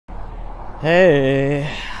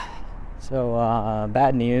Hey, so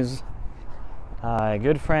bad news. A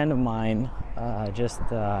good friend of mine just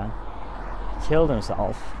killed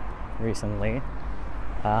himself recently. He's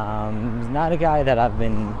not a guy that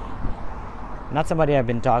not somebody I've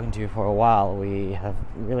been talking to for a while. We have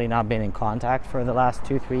really not been in contact for the last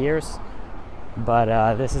 2-3 years.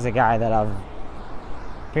 But this is a guy that I've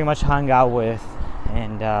pretty much hung out with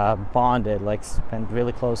and bonded, like spent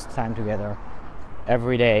really close time together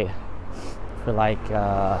every day for like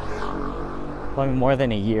probably more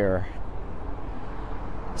than a year.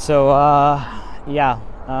 So yeah,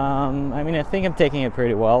 I mean, I think I'm taking it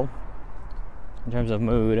pretty well in terms of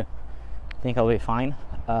mood. I think I'll be fine.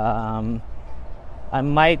 I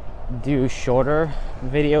might do shorter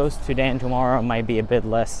videos today and tomorrow. Might be a bit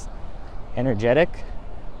less energetic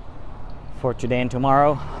for today and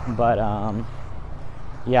tomorrow, but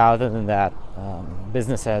yeah, other than that,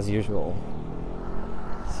 business as usual.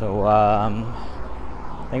 So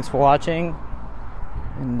thanks for watching,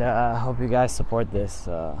 and hope you guys support this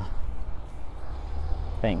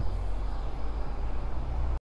thing.